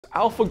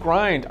Alpha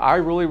Grind. I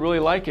really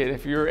like it.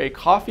 If you're a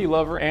coffee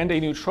lover and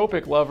a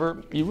nootropic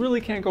lover, you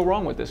really can't go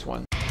wrong with this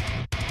one.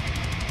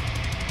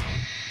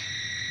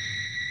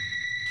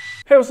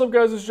 Hey, what's up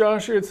guys, it's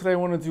Josh here. Today I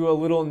want to do a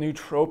little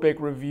nootropic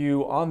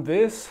review on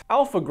this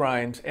Alpha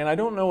Grind, and I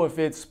don't know if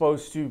it's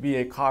supposed to be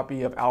a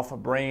copy of Alpha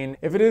Brain.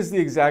 If it is the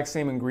exact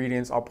same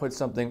ingredients, I'll put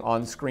something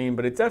on screen,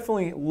 but it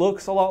definitely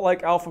looks a lot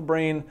like Alpha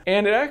Brain,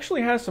 and it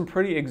actually has some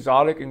pretty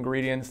exotic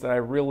ingredients that I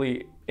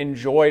really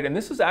enjoyed, and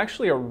this is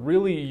actually a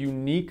really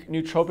unique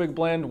nootropic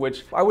blend,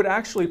 which I would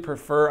actually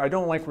prefer. I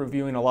don't like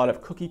reviewing a lot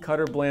of cookie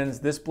cutter blends.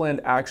 This blend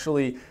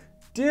actually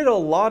did a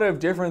lot of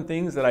different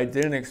things that I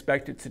didn't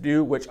expect it to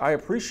do, which I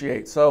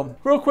appreciate. So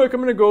real quick, I'm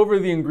gonna go over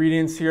the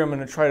ingredients here. I'm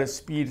gonna try to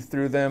speed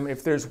through them.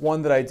 If there's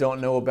one that I don't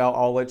know about,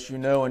 I'll let you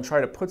know and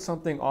try to put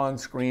something on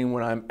screen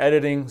when I'm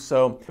editing.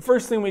 So the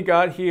first thing we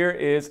got here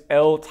is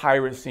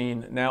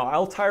L-tyrosine. Now,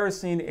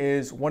 L-tyrosine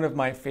is one of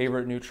my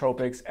favorite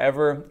nootropics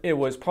ever. It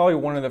was probably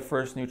one of the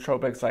first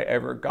nootropics I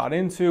ever got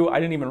into. I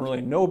didn't even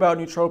really know about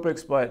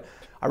nootropics, but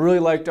I really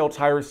liked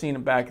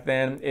L-tyrosine back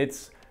then.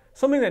 It's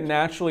something that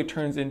naturally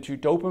turns into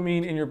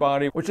dopamine in your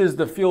body, which is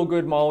the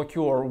feel-good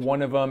molecule, or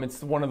one of them.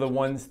 It's one of the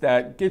ones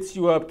that gets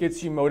you up,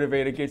 gets you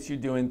motivated, gets you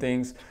doing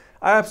things.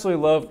 I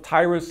absolutely love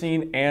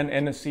tyrosine and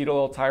N-acetyl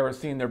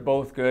L-tyrosine. They're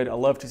both good. I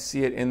love to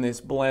see it in this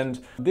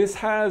blend. This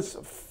has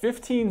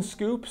 15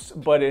 scoops,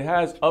 but it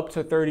has up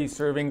to 30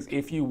 servings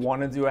if you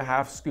want to do a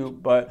half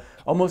scoop, but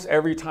almost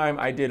every time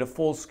I did a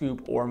full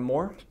scoop or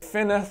more.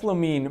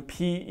 Phenethylamine,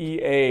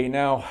 PEA.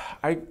 Now,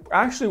 I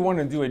actually want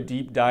to do a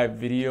deep dive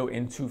video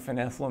into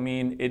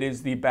phenethylamine. It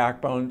is the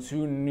backbone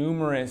to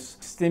numerous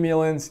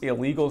stimulants,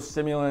 illegal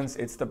stimulants.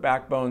 It's the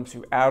backbone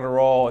to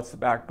Adderall. It's the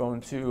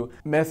backbone to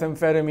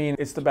methamphetamine.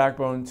 It's the backbone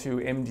to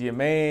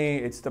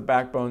MDMA, it's the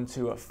backbone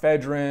to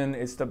ephedrine,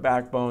 it's the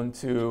backbone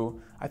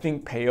to, I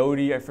think,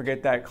 peyote. I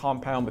forget that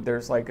compound, but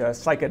there's like a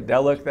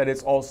psychedelic that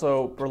it's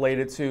also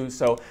related to.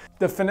 So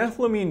the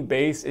phenethylamine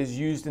base is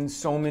used in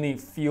so many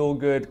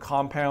feel-good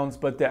compounds,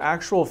 but the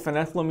actual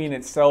phenethylamine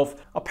itself,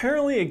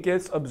 apparently it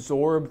gets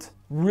absorbed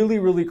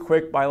really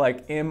quick by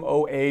like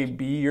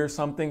MOAB or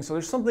something. So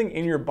there's something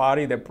in your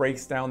body that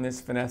breaks down this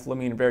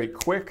phenethylamine very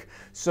quick.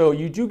 So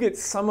you do get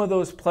some of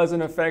those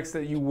pleasant effects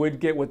that you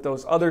would get with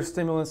those other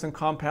stimulants and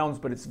compounds,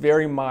 but it's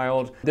very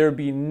mild. There'd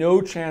be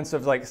no chance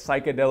of like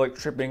psychedelic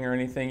tripping or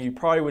anything. You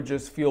probably would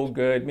just feel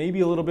good,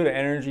 maybe a little bit of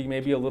energy,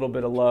 maybe a little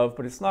bit of love,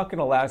 but it's not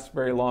gonna last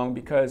very long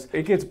because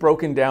it gets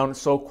broken down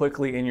so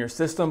quickly in your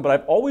system. But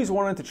I've always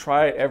wanted to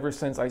try it ever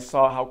since I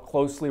saw how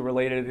closely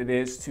related it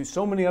is to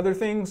so many other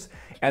things,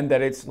 and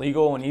that it's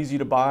legal and easy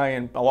to buy,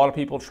 and a lot of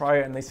people try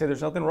it and they say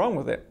there's nothing wrong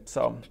with it.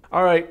 So,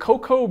 all right,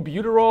 cocoa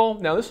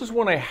butyrol. Now this is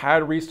one I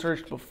had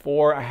researched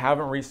before. I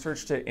haven't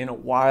researched it in a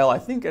while. I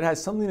think it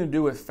has something to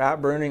do with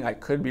fat burning. I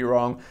could be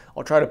wrong.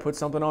 I'll try to put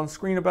something on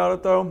screen about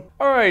it though.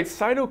 All right,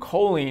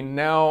 Citicoline.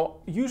 Now,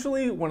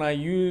 usually when I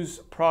use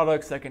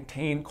products that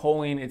contain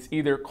choline, it's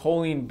either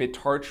choline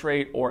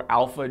bitartrate or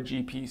alpha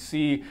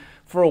GPC.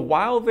 For a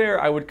while there,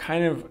 I would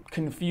kind of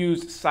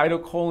confuse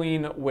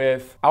Citicoline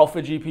with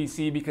alpha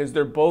GPC because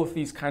they're both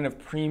these kind of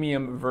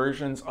premium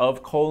versions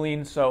of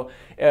choline. So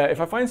if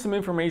I find some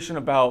information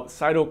about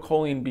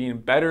Citicoline being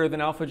better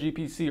than alpha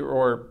GPC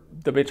or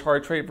the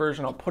bitartrate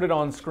version, I'll put it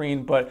on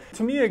screen. But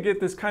to me, I get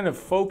this kind of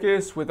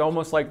focus with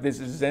almost like this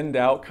zenned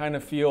out kind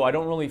of feel. I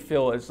don't really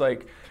feel as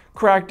like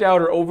cracked out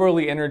or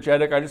overly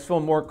energetic. I just feel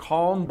more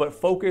calm but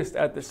focused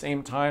at the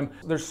same time.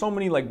 There's so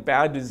many like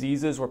bad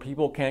diseases where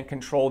people can't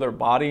control their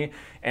body,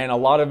 and a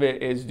lot of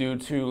it is due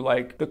to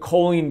like the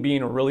choline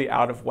being really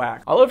out of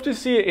whack. I love to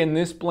see it in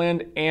this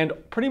blend and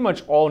pretty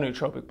much all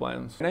nootropic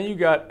blends. Now you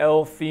got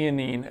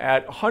L-theanine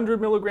at 100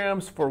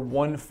 milligrams for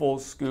one full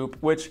scoop,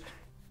 which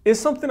is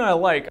something I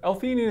like.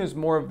 L-theanine is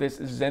more of this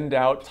zenned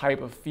out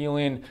type of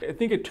feeling. I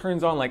think it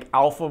turns on like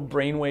alpha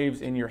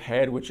brainwaves in your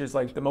head, which is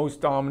like the most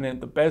dominant,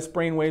 the best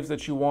brainwaves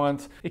that you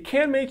want. It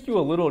can make you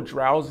a little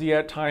drowsy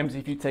at times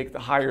if you take the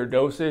higher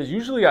doses.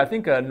 Usually I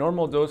think a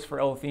normal dose for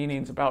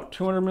L-theanine is about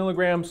 200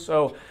 milligrams.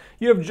 So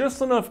you have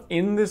just enough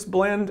in this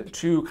blend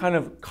to kind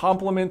of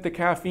complement the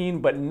caffeine,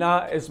 but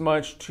not as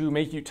much to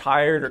make you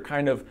tired or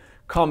kind of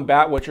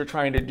combat what you're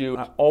trying to do.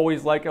 I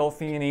always like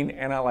L-theanine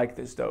and I like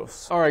this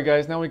dose. All right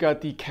guys, now we got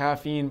the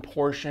caffeine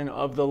portion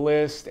of the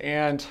list,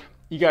 and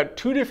you got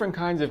two different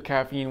kinds of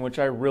caffeine, which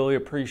I really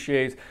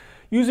appreciate.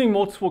 Using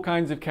multiple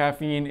kinds of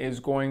caffeine is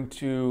going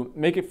to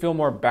make it feel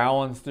more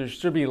balanced. There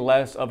should be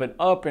less of an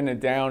up and a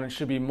down. It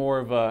should be more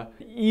of a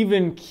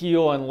even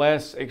keel and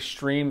less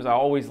extremes. I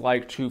always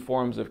like two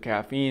forms of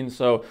caffeine.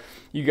 So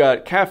you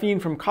got caffeine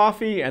from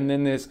coffee and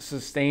then this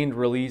sustained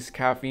release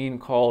caffeine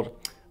called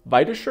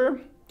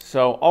Vitasure.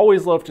 So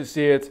always love to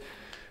see it.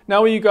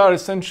 Now you got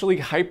essentially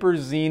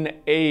Hyperzine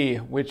A,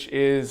 which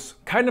is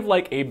kind of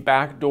like a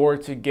backdoor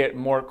to get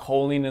more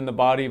choline in the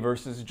body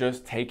versus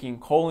just taking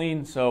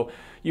choline. So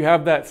you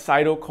have that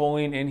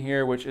Citicoline in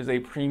here, which is a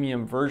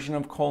premium version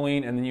of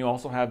choline, and then you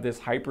also have this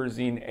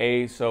Hyperzine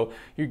A. So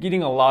you're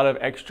getting a lot of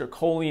extra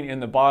choline in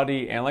the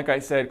body. And like I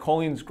said,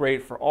 choline's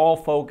great for all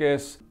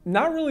focus.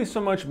 Not really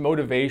so much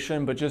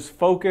motivation, but just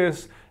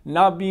focus,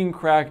 not being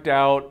cracked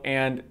out,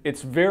 and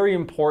it's very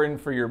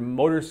important for your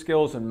motor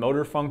skills and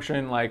motor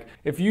function. Like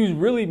if you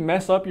really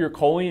mess up your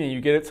choline and you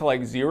get it to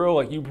like 0,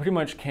 like you pretty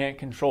much can't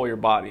control your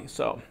body.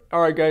 So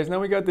all right guys, now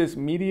we got this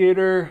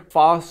mediator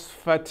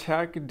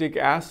phosphatidic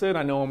acid.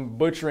 I know I'm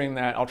butchering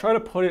that. I'll try to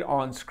put it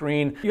on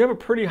screen. You have a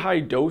pretty high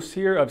dose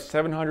here of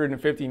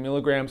 750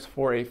 milligrams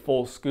for a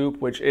full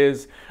scoop, which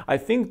is I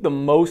think the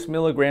most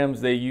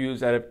milligrams they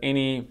use out of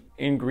any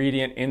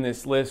ingredient in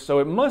this list. So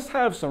it must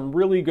have some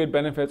really good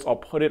benefits. I'll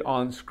put it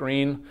on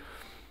screen.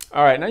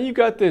 All right, now you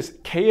got this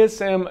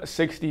KSM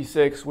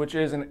 66, which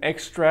is an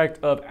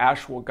extract of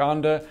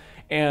ashwagandha.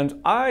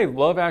 And I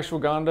love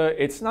ashwagandha.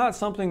 It's not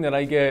something that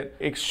I get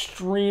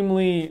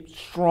extremely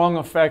strong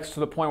effects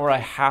to the point where I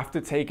have to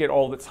take it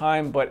all the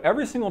time, but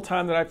every single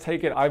time that I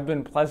take it, I've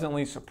been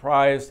pleasantly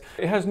surprised.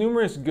 It has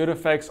numerous good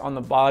effects on the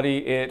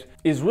body. It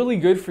is really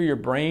good for your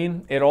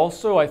brain. It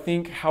also, I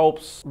think,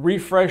 helps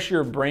refresh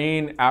your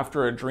brain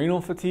after adrenal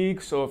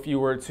fatigue. So if you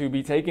were to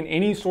be taking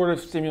any sort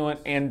of stimulant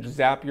and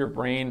zap your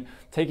brain,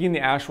 taking the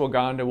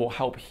ashwagandha will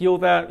help heal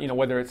that, you know,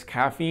 whether it's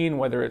caffeine,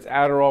 whether it's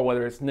Adderall,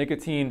 whether it's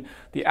nicotine.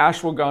 The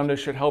ashwagandha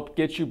should help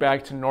get you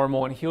back to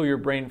normal and heal your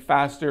brain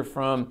faster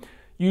from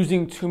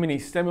using too many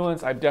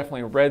stimulants. I've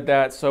definitely read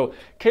that. So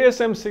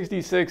KSM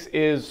 66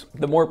 is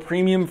the more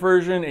premium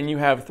version, and you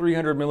have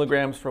 300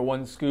 milligrams for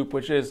 1 scoop,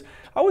 which is,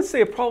 I would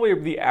say, probably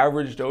the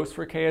average dose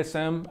for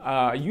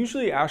KSM.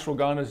 Usually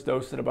ashwagandha is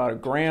dosed at about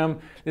 1 gram.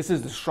 This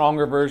is the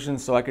stronger version,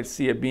 so I could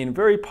see it being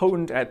very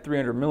potent at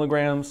 300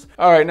 milligrams.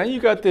 All right, now you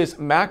got this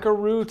maca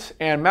root,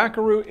 and maca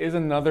root is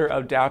another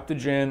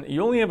adaptogen.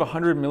 You only have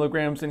 100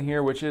 milligrams in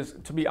here, which is,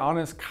 to be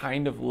honest,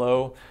 kind of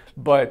low.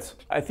 But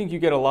I think you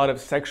get a lot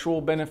of sexual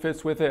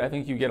benefits with it. I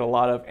think you get a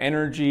lot of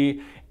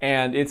energy,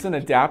 and it's an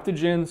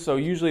adaptogen. So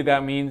usually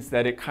that means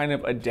that it kind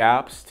of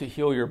adapts to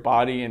heal your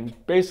body and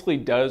basically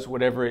does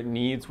whatever it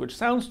needs, which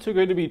sounds too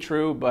good to be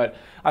true, but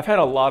I've had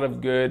a lot of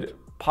good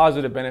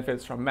positive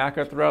benefits from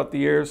maca throughout the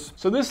years.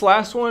 So this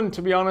last one,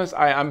 to be honest,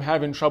 I'm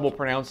having trouble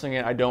pronouncing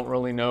it. I don't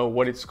really know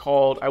what it's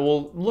called. I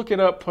will look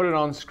it up, put it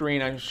on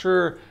screen. I'm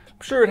sure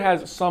it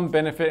has some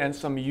benefit and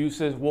some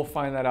uses. We'll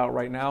find that out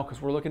right now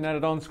because we're looking at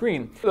it on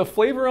screen. The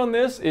flavor on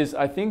this is,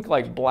 I think,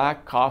 like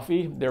black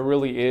coffee. There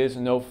really is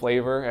no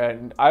flavor.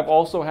 And I've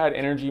also had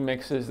energy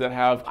mixes that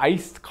have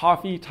iced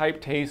coffee type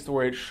taste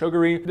where it's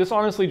sugary. This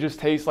honestly just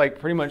tastes like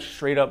pretty much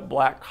straight up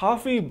black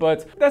coffee,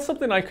 but that's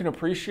something I can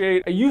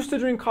appreciate. I used to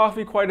drink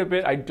coffee quite a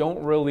bit. I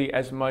don't really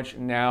as much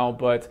now,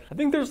 but I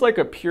think there's like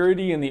a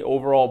purity in the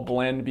overall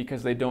blend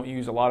because they don't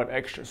use a lot of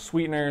extra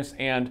sweeteners,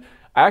 and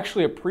I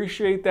actually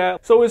appreciate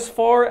that. So as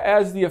far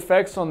as the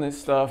effects on this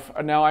stuff,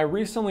 now I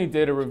recently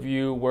did a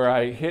review where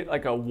I hit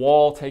like a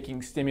wall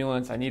taking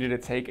stimulants. I needed to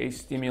take a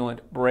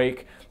stimulant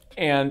break.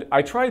 And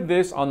I tried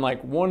this on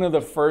like one of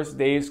the first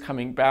days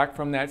coming back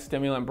from that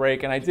stimulant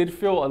break, and I did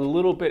feel a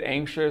little bit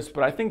anxious,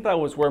 but I think that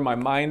was where my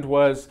mind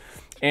was.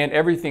 And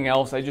everything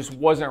else, I just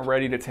wasn't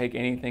ready to take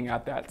anything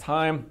at that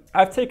time.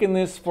 I've taken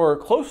this for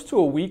close to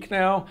a week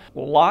now.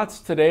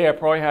 Lots today. I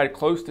probably had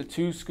close to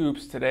 2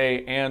 scoops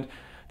today, and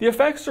the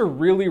effects are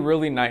really,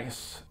 really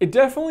nice. It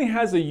definitely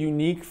has a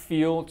unique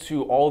feel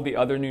to all the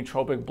other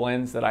nootropic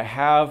blends that I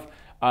have.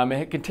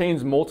 It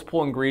contains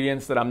multiple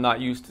ingredients that I'm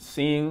not used to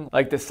seeing,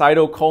 like the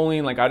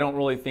Citicoline. Like I don't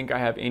really think I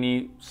have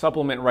any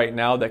supplement right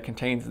now that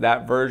contains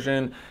that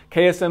version.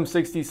 KSM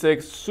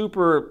 66,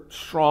 super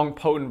strong,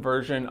 potent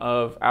version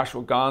of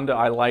ashwagandha.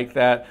 I like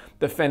that.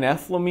 The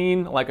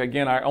phenethylamine, like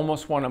again, I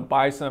almost want to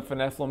buy some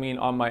phenethylamine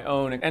on my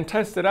own and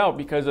test it out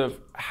because of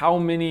how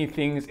many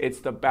things it's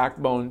the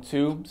backbone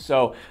to.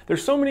 So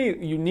there's so many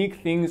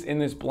unique things in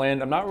this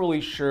blend. I'm not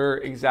really sure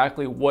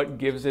exactly what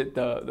gives it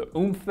the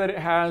oomph that it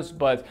has,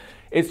 but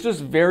it's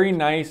just very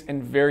nice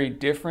and very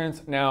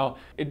different. Now,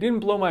 it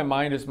didn't blow my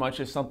mind as much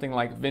as something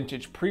like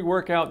vintage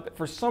pre-workout.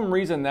 For some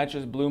reason, that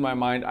just blew my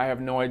mind. I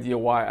have no idea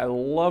why. I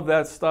love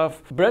that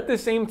stuff. But at the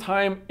same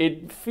time,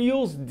 it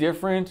feels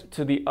different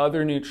to the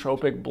other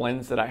nootropic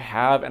blends that I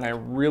have, and I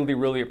really,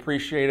 really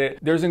appreciate it.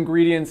 There's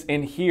ingredients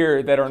in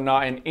here that are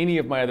not in any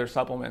of my other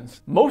supplements.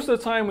 Most of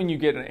the time when you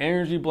get an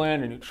energy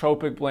blend, a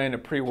nootropic blend, a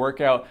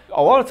pre-workout,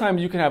 a lot of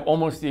times you can have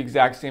almost the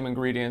exact same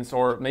ingredients,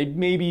 or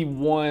maybe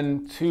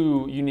 1,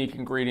 2 unique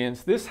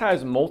ingredients. This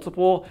has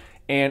multiple,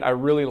 and I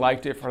really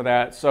liked it for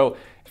that. So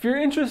if you're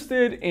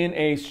interested in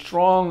a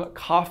strong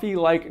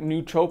coffee-like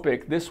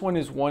nootropic, this one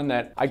is one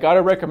that I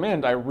gotta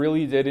recommend. I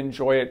really did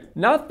enjoy it.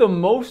 Not the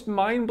most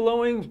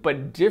mind-blowing,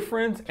 but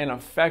different and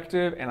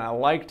effective, and I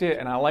liked it,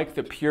 and I like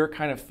the pure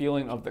kind of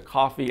feeling of the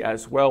coffee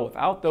as well,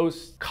 without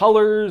those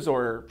colors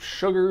or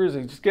sugars,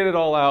 and just get it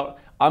all out.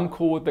 I'm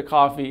cool with the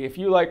coffee. If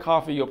you like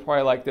coffee, you'll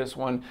probably like this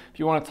one. If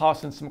you want to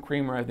toss in some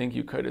creamer, I think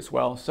you could as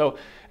well. So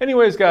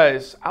anyways,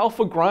 guys,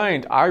 Alpha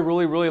Grind, I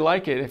really, really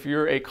like it. If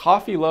you're a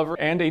coffee lover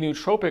and a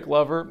nootropic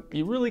lover,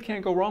 you really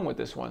can't go wrong with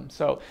this one.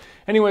 So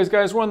anyways,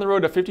 guys, we're on the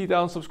road to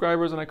 50,000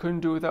 subscribers, and I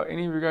couldn't do it without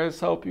any of your guys'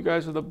 help. You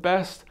guys are the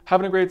best.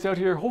 Having a great day out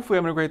here. Hopefully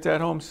having a great day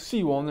at home. See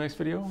you all in the next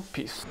video.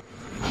 Peace.